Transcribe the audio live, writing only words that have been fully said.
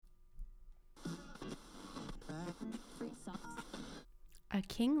A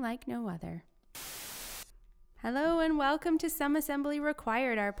king like no other. Hello and welcome to Some Assembly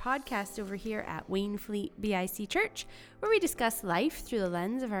Required, our podcast over here at Wainfleet BIC Church, where we discuss life through the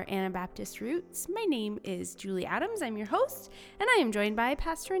lens of our Anabaptist roots. My name is Julie Adams. I'm your host, and I am joined by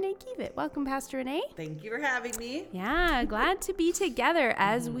Pastor Renee Kiewit. Welcome, Pastor Renee. Thank you for having me. Yeah, glad to be together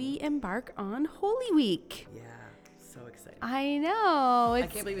as we embark on Holy Week. Yeah, so excited. I know. I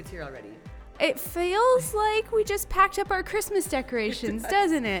can't believe it's here already. It feels like we just packed up our Christmas decorations,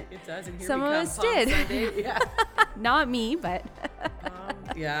 doesn't it? It does, and here Some we of come, us Palm did. Sunday. Yeah. Not me, but...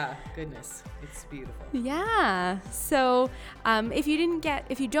 Yeah, goodness, it's beautiful. Yeah. So if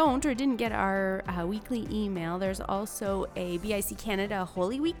you don't or didn't get our weekly email, there's also a BIC Canada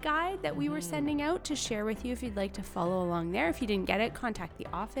Holy Week guide that we were sending out to share with you if you'd like to follow along there. If you didn't get it, contact the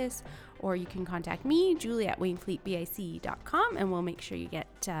office, or you can contact me, Julie at wainfleetbic.com, and we'll make sure you get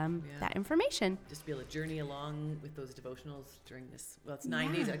that information. Just be able to journey along with those devotionals during this. Well, it's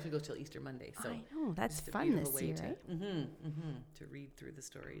 9 days. It actually goes till Easter Monday. So I know, that's just a fun beautiful this way year, to, right? to read through the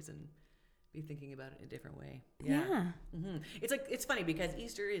stories and be thinking about it in a different way. Yeah. It's funny because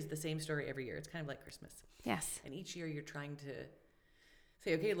Easter is the same story every year. It's kind of like Christmas. Yes. And each year you're trying to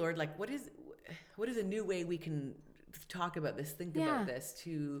say, okay, Lord, like what is a new way we can talk about this, think about this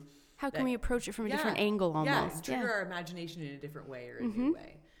to... How can we approach it from a different angle almost? Yeah, trigger our imagination in a different way or a new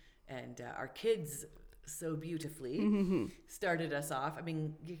way. And our kids so beautifully started us off. I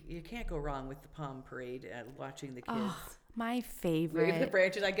mean, you can't go wrong with the Palm Parade and watching the kids. Oh, my favorite. Wave the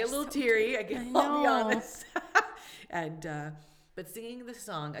branches. I get a little teary. I'll be honest. And but singing the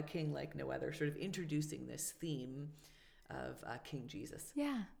song "A King Like No Other," sort of introducing this theme of King Jesus.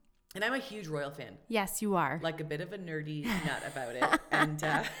 Yeah. And I'm a huge royal fan. Yes, you are. Like a bit of a nerdy nut about it. And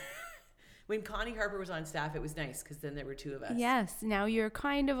when Connie Harper was on staff, it was nice because then there were two of us. Yes. Now you're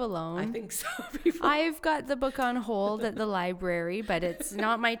kind of alone. I think so. I've got the book on hold at the library, but it's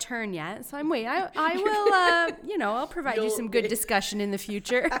not my turn yet. So I'm waiting. I will, I'll provide you some good discussion in the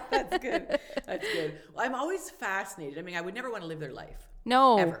future. That's good. That's good. Well, I'm always fascinated. I mean, I would never want to live their life.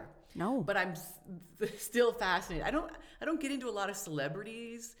 No. Ever. No. But I'm still fascinated. I don't get into a lot of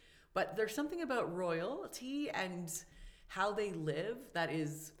celebrities, but there's something about royalty and how they live that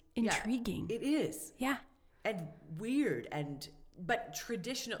is intriguing. Yeah, it is. Yeah. And weird but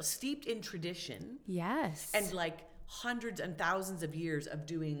traditional, steeped in tradition. Yes. And like hundreds and thousands of years of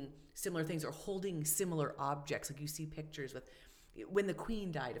doing similar things or holding similar objects. Like you see pictures with when the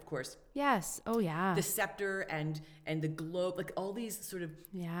Queen died, of course. Yes. Oh yeah. The scepter and the globe, like all these sort of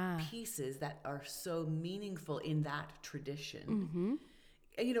pieces that are so meaningful in that tradition. Mm-hmm.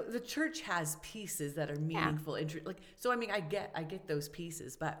 And, the church has pieces that are meaningful. So I mean, I get those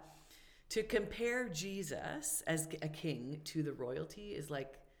pieces, but to compare Jesus as a king to the royalty is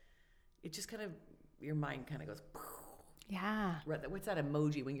like, it just kind of, your mind kind of goes. Yeah. What's that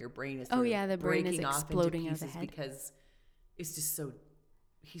emoji when your brain is the brain is exploding out of the head because it's just so,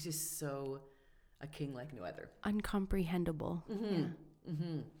 he's just so a king like no other. Uncomprehendable.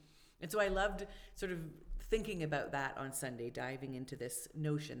 And so I loved sort of thinking about that on Sunday, diving into this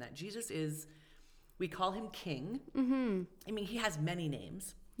notion that Jesus is, we call him king. I mean, he has many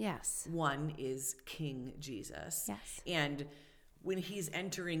names. Yes. One is King Jesus. Yes. And when he's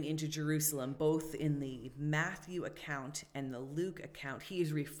entering into Jerusalem, both in the Matthew account and the Luke account, he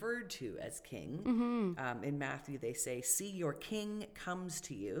is referred to as king. In Matthew, they say, "See, your king comes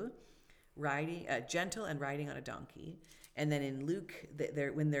to you, riding, gentle and riding on a donkey." And then in Luke,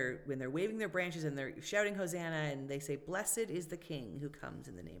 when they're waving their branches and they're shouting Hosanna, and they say, "Blessed is the King who comes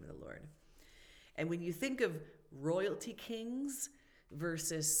in the name of the Lord." And when you think of royalty kings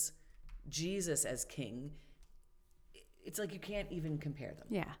versus Jesus as king, it's like you can't even compare them.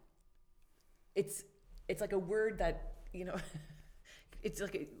 Yeah. It's like a word that, it's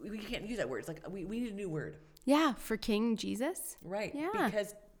like we can't use that word. It's like we need a new word. Yeah, for King Jesus. Right. Yeah.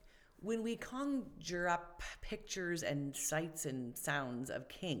 Because when we conjure up pictures and sights and sounds of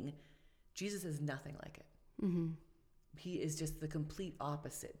king, Jesus is nothing like it. He is just the complete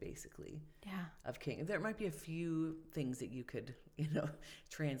opposite, basically, of king. There might be a few things that you could,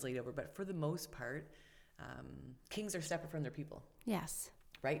 translate over, but for the most part, kings are separate from their people. Yes.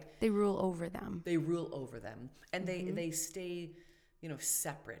 Right? They rule over them. They rule over them, and they stay,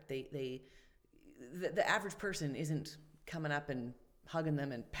 separate. The average person isn't coming up and hugging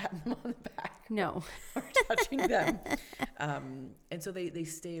them and patting them on the back. No. Or touching them. And so they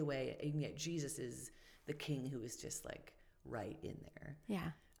stay away. And yet Jesus is the king who is just like right in there.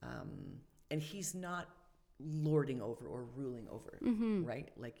 Yeah. And he's not lording over or ruling over, right?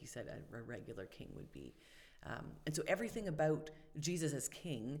 Like you said, a regular king would be. And so everything about Jesus as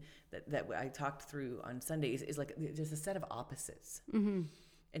king that I talked through on Sundays is like just a set of opposites. Mm-hmm.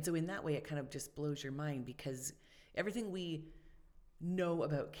 And so in that way, it kind of just blows your mind, because everything we know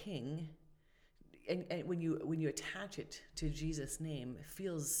about king, and when you attach it to Jesus' name, it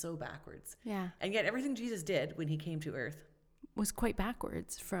feels so backwards. Yeah. And yet everything Jesus did when he came to earth was quite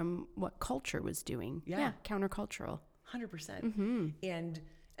backwards from what culture was doing. Yeah. Countercultural. 100%. Mm-hmm. And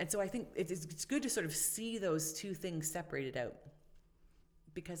so I think it's good to sort of see those two things separated out,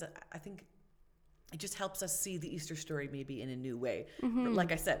 because I think it just helps us see the Easter story maybe in a new way. Mm-hmm. But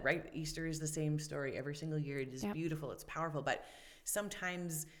like I said, right? Easter is the same story every single year. It is Yep. beautiful. It's powerful. But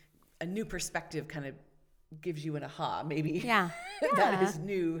sometimes a new perspective kind of gives you an aha, maybe. Yeah. that is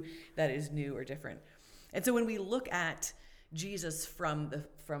new or different. And so when we look at Jesus from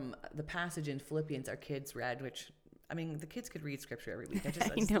the passage in Philippians our kids read, which, I mean, the kids could read scripture every week. I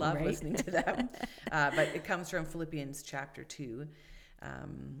just know, love right? listening to them. But it comes from Philippians chapter 2.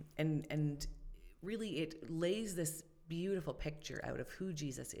 And really it lays this beautiful picture out of who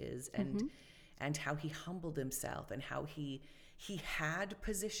Jesus is, and how he humbled himself, and how he had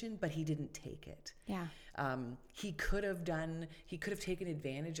position, but he didn't take it. Yeah. He could have taken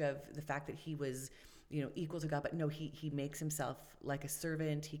advantage of the fact that he was, equal to God, but no, he makes himself like a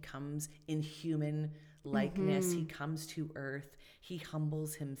servant. He comes in human likeness. He comes to earth. He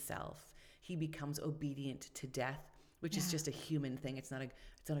humbles himself. He becomes obedient to death, which is just a human thing. It's not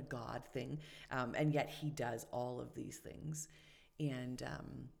a God thing. And yet he does all of these things. And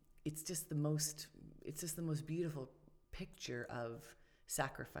it's just the most beautiful picture of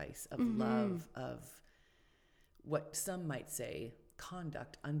sacrifice, of love, of what some might say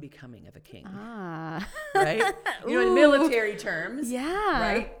conduct unbecoming of a king. Right? In military terms. Yeah.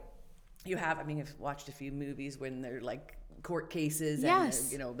 Right? I've watched a few movies when they're like court cases,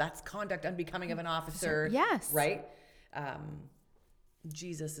 Yes. and that's conduct unbecoming of an officer. Yes. Right?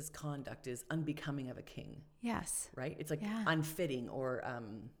 Jesus's conduct is unbecoming of a king. Yes. Right? It's like unfitting or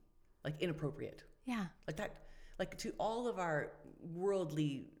like inappropriate. Yeah. Like that, like to all of our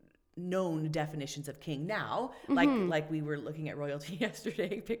worldly known definitions of king now, like we were looking at royalty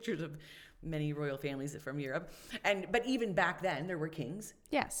yesterday, pictures of many royal families from Europe. But even back then there were kings.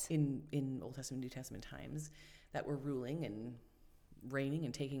 Yes. In Old Testament, New Testament times that were ruling and reigning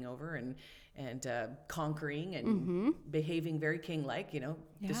and taking over and conquering and behaving very king-like,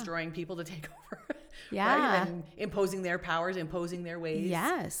 destroying people to take over. Yeah. Right? And imposing their powers, imposing their ways.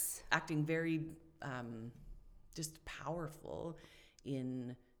 Yes. Acting very just powerful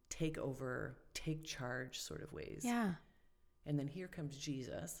in take over, take charge sort of ways. Yeah. And then here comes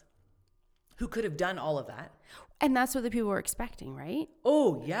Jesus, who could have done all of that. And that's what the people were expecting, right?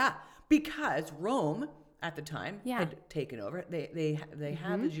 Oh, yeah. Because Rome at the time Yeah. had taken over. They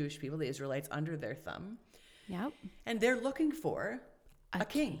had the Jewish people, the Israelites, under their thumb. Yep. And they're looking for a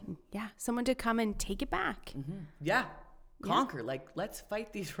king. Yeah. Someone to come and take it back. Yeah. Conquer. Like, let's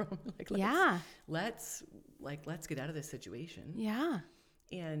fight these Romans. Let's get out of this situation. Yeah.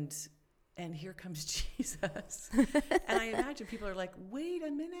 And here comes Jesus. And I imagine people are like, wait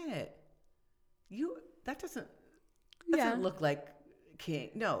a minute. That doesn't look like king.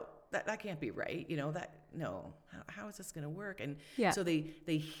 No, that can't be right. How is this going to work? And so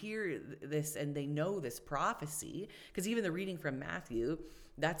they hear this and they know this prophecy, because even the reading from Matthew,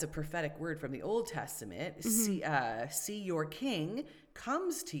 that's a prophetic word from the Old Testament. See your king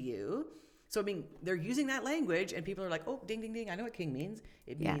comes to you. So, I mean, they're using that language and people are like, oh, ding, ding, ding. I know what king means.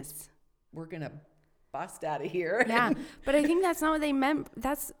 It means we're going to bust out of here. Yeah. But I think that's not what they meant.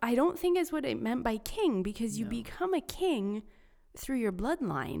 I don't think is what it meant by king, because you become a king through your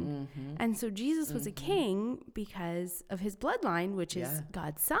bloodline. And so Jesus was a king because of his bloodline, which is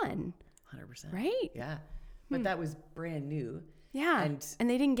God's son. 100%. Right? Yeah. But that was brand new. Yeah. And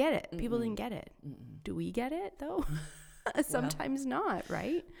they didn't get it. People didn't get it. Do we get it though? Sometimes not,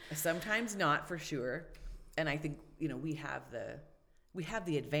 right? Sometimes not, for sure. And I think, we have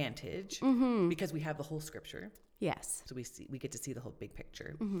the advantage because we have the whole scripture. Yes. So we get to see the whole big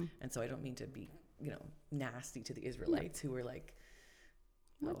picture. And so I don't mean to be, nasty to the Israelites who were like,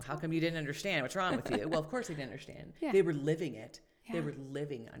 oh, how come you didn't understand? What's wrong with you? Well, of course they didn't understand. Yeah. They were living it. Yeah. They were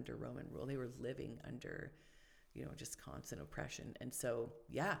living under Roman rule. They were living under, just constant oppression. And so,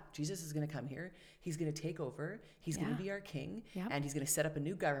 Jesus is going to come here. He's going to take over. He's going to be our king. Yep. And he's going to set up a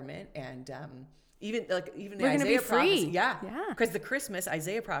new government. And even the Isaiah prophecy. Yeah. Because the Christmas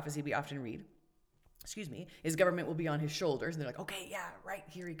Isaiah prophecy we often read, his government will be on his shoulders. And they're like, okay, yeah, right,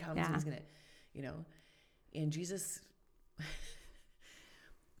 here he comes. And he's going to, and Jesus,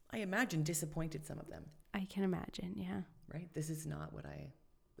 I imagine, disappointed some of them. I can imagine, yeah. Right? This is not what I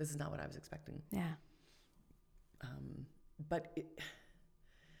was expecting. Yeah. But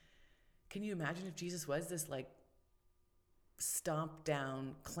can you imagine if Jesus was this like stomp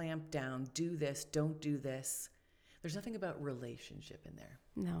down, clamp down, do this, don't do this? There's nothing about relationship in there.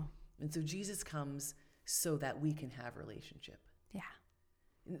 No. And so Jesus comes so that we can have relationship. Yeah.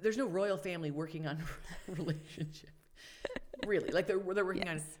 There's no royal family working on relationship. Really, like they're working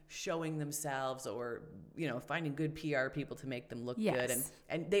on showing themselves, or finding good PR people to make them look good,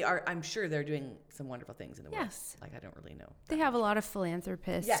 and they are. I'm sure they're doing some wonderful things in the world. Yes, like I don't really know. They have a lot of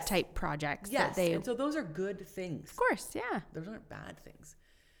philanthropist type projects. Yes, and so those are good things. Of course, yeah. Those aren't bad things.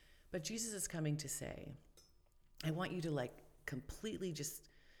 But Jesus is coming to say, I want you to like completely just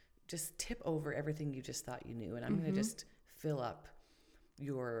tip over everything you just thought you knew, and I'm going to just fill up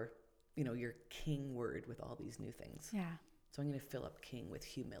your king word with all these new things. Yeah. So I'm going to fill up king with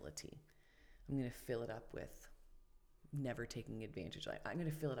humility. I'm going to fill it up with never taking advantage. I'm going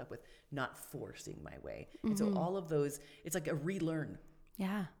to fill it up with not forcing my way. And so all of those, it's like a relearn.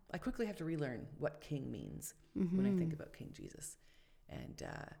 Yeah. I quickly have to relearn what king means when I think about King Jesus. And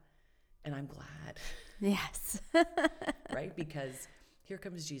I'm glad. Yes. Right? Because here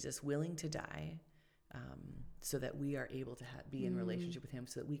comes Jesus willing to die, so that we are able to be in relationship with him,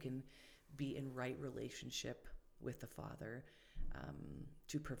 so that we can be in right relationship with the Father,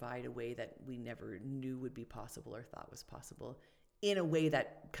 to provide a way that we never knew would be possible or thought was possible, in a way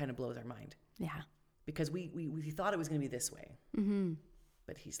that kind of blows our mind. Yeah. Because we thought it was going to be this way. Mm-hmm.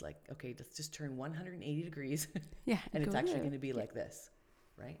 But he's like, okay, let's just turn 180 degrees. Yeah. And it's actually going to be like this.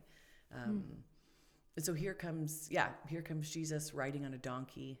 Right? And so here comes Jesus riding on a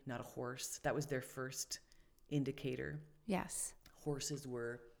donkey, not a horse. That was their first indicator. Yes. Horses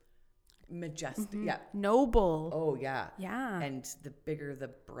were majestic. Yeah. Noble. Oh, yeah. Yeah. And the bigger, the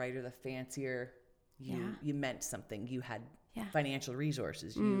brighter, the fancier you meant something. You had financial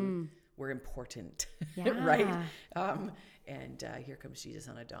resources. You were important. Yeah. Right? And here comes Jesus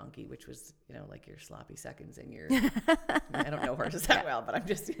on a donkey, which was, like your sloppy seconds and your, I don't know horses that well, but I'm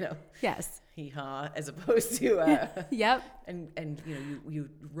just, Yes. hee-haw, as opposed to, Yep. And you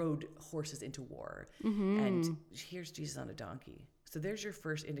rode horses into war. And here's Jesus on a donkey. So there's your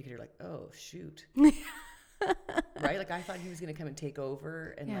first indicator, like, oh, shoot. Right? Like, I thought he was going to come and take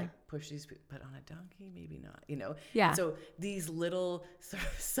over and like push these people, but on a donkey, maybe not, Yeah. And so these little sort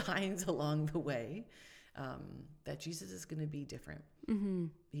of signs along the way, that Jesus is going to be different.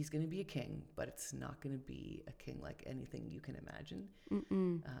 He's going to be a king, but it's not going to be a king like anything you can imagine.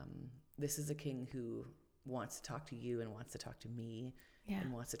 This is a king who wants to talk to you and wants to talk to me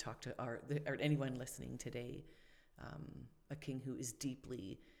and wants to talk to or anyone listening today. A king who is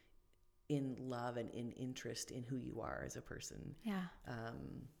deeply in love and in interest in who you are as a person. Yeah.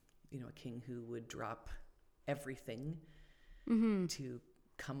 A king who would drop everything to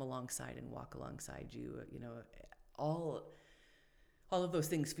come alongside and walk alongside you. All of those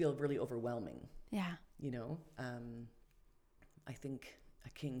things feel really overwhelming. Yeah. I think a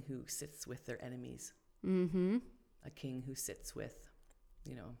king who sits with their enemies. A king who sits with,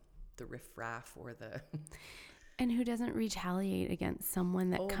 the riffraff or the... And who doesn't retaliate against someone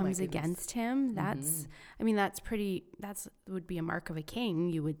that comes against him. That's, that would be a mark of a king,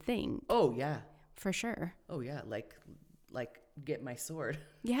 you would think. Oh, yeah. For sure. Oh, yeah. Like get my sword.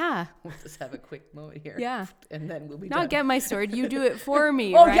 Yeah. We'll just have a quick moment here. Yeah. And then we'll be Not done. get my sword. You do it for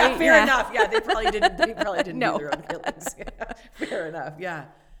me. Oh, right? yeah. Fair enough. Yeah. They probably didn't No. do their own killings. Fair enough. Yeah.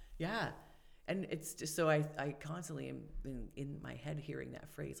 Yeah. And it's just so I constantly am in my head hearing that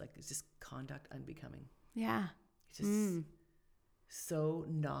phrase, like, it's just conduct unbecoming. Yeah. It's just so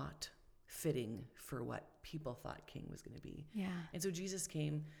not fitting for what people thought king was going to be. Yeah. And so Jesus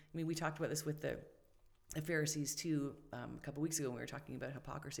came. We talked about this with the Pharisees too, a couple weeks ago when we were talking about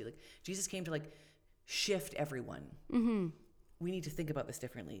hypocrisy. Like, Jesus came to shift everyone. We need to think about this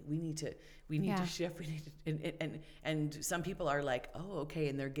differently. We need to shift. We need to, and some people are like, oh, okay,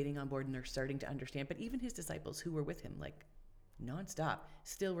 and they're getting on board and they're starting to understand. But even his disciples who were with him, like, nonstop,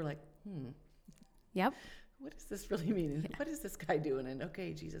 still were like, Yep. What does this really mean? And what is this guy doing? And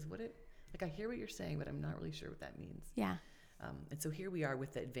okay, Jesus, I hear what you're saying, but I'm not really sure what that means. Yeah. And so here we are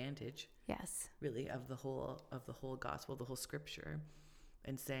with the advantage, Yes. really, of the whole gospel, the whole scripture,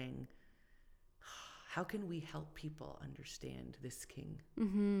 and saying, how can we help people understand this king?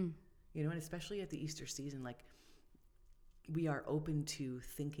 And especially at the Easter season, like, we are open to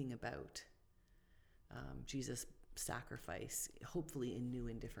thinking about Jesus' sacrifice, hopefully in new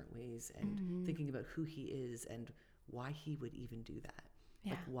and different ways, and thinking about who he is and why he would even do that.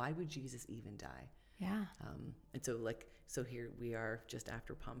 Yeah. Like, why would Jesus even die? Yeah. And so here we are just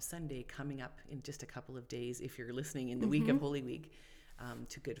after Palm Sunday, coming up in just a couple of days, if you're listening in the week of Holy Week,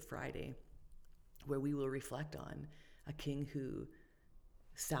 to Good Friday. where we will reflect on a king who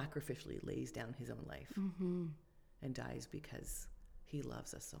sacrificially lays down his own life and dies because he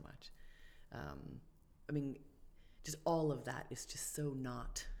loves us so much. I mean, just all of that is just so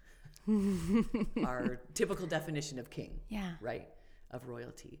not our typical definition of king, right? Of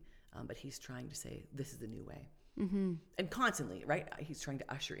royalty. But he's trying to say, this is the new way. And constantly, right? He's trying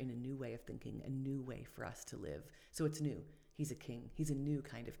to usher in a new way of thinking, a new way for us to live. So it's new. He's a king. He's a new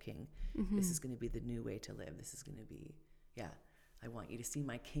kind of king. This is going to be the new way to live. This is going to be, I want you to see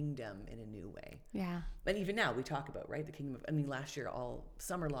my kingdom in a new way. Yeah. And even now we talk about, right, the kingdom of, I mean, last year, all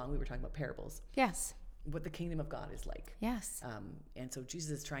summer long, we were talking about parables. Yes. What the kingdom of God is like. Yes. And so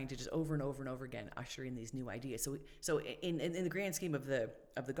Jesus is trying to just over and over and over again usher in these new ideas. So in the grand scheme of the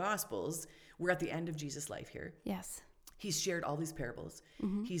Gospels, we're at the end of Jesus' life here. Yes. He's shared all these parables.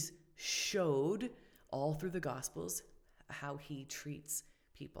 He's showed all through the Gospels how he treats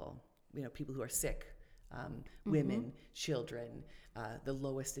people, people who are sick, women, children, the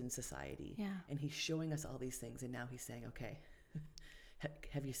lowest in society. Yeah. And he's showing us all these things. And now he's saying, okay,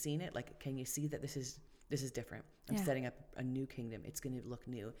 have you seen it? Like, can you see that this is different? I'm setting up a new kingdom. It's going to look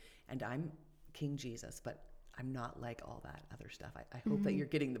new. And I'm King Jesus, but I'm not like all that other stuff. I hope that you're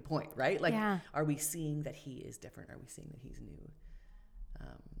getting the point, right? Like, are we seeing that he is different? Are we seeing that he's new?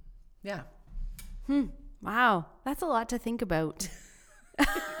 Wow. That's a lot to think about.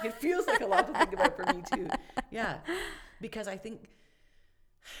 It feels like a lot to think about for me too. Yeah. Because I think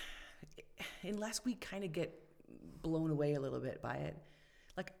unless we kind of get blown away a little bit by it,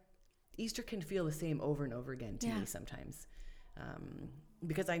 like Easter can feel the same over and over again to me sometimes.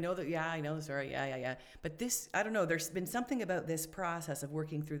 Because I know that, I know the story. Yeah. But this, I don't know, there's been something about this process of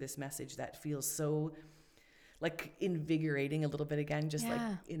working through this message that feels so like invigorating a little bit again, just like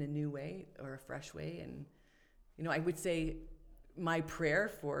in a new way or a fresh way. And, I would say my prayer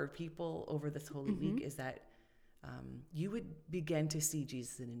for people over this Holy Week is that you would begin to see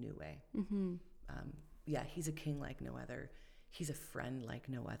Jesus in a new way. He's a king like no other. He's a friend like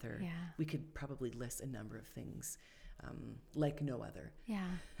no other. Yeah. We could probably list a number of things like no other. Yeah.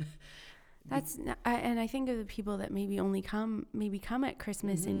 That's and I think of the people that maybe come at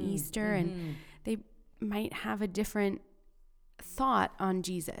Christmas and Easter, and they might have a different thought on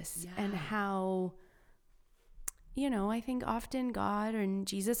Jesus and how, I think often God and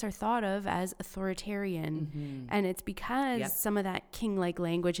Jesus are thought of as authoritarian, and it's because some of that king-like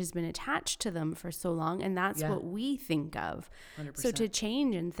language has been attached to them for so long, and that's what we think of. 100%. So to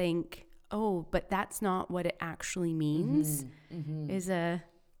change and think, oh, but that's not what it actually means,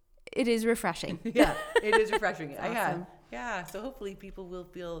 it is refreshing. Yeah, it is refreshing. Awesome. Yeah. So hopefully people will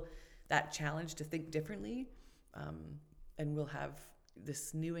feel that challenge to think differently, and we'll have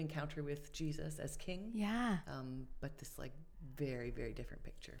this new encounter with Jesus as King. Yeah. But this like very, very different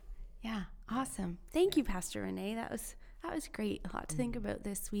picture. Yeah. Awesome. Thank you, Pastor Renee. That was great. A lot to think about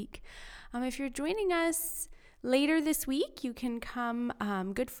this week. If you're joining us later this week, you can come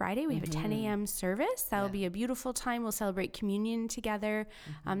Good Friday. We have a 10 a.m. service. That'll be a beautiful time. We'll celebrate communion together.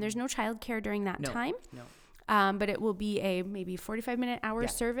 There's no childcare during that time. No. But it will be a maybe 45-minute hour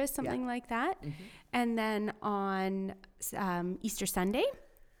service, something like that. And then on Easter Sunday,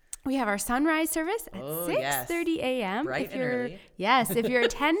 we have our sunrise service at 6:30 a.m. Bright and early. Yes, if you're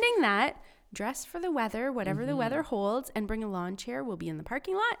attending that, dress for the weather, whatever the weather holds, and bring a lawn chair. We'll be in the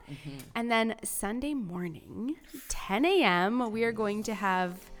parking lot. And then Sunday morning, 10 a.m., we are going to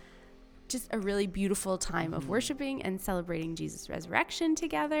have just a really beautiful time of worshiping and celebrating Jesus' resurrection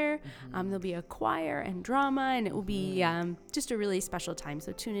together. There'll be a choir and drama, and it will be just a really special time.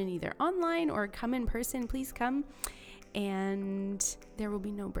 So tune in either online or come in person. Please come. And there will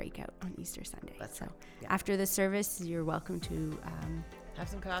be no breakout on Easter Sunday. After the service, you're welcome to have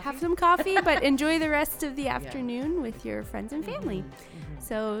some coffee, but enjoy the rest of the afternoon with your friends and family.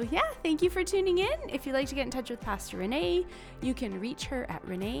 So thank you for tuning in. If you'd like to get in touch with Pastor Renee, you can reach her at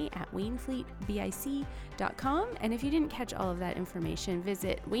renee@waynefleetbic.com. And if you didn't catch all of that information,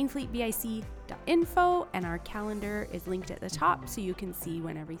 visit waynefleetbic.info, and our calendar is linked at the top so you can see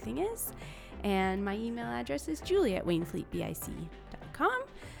when everything is. And my email address is julie@waynefleetbic.com.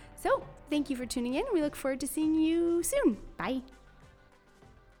 So thank you for tuning in. We look forward to seeing you soon. Bye.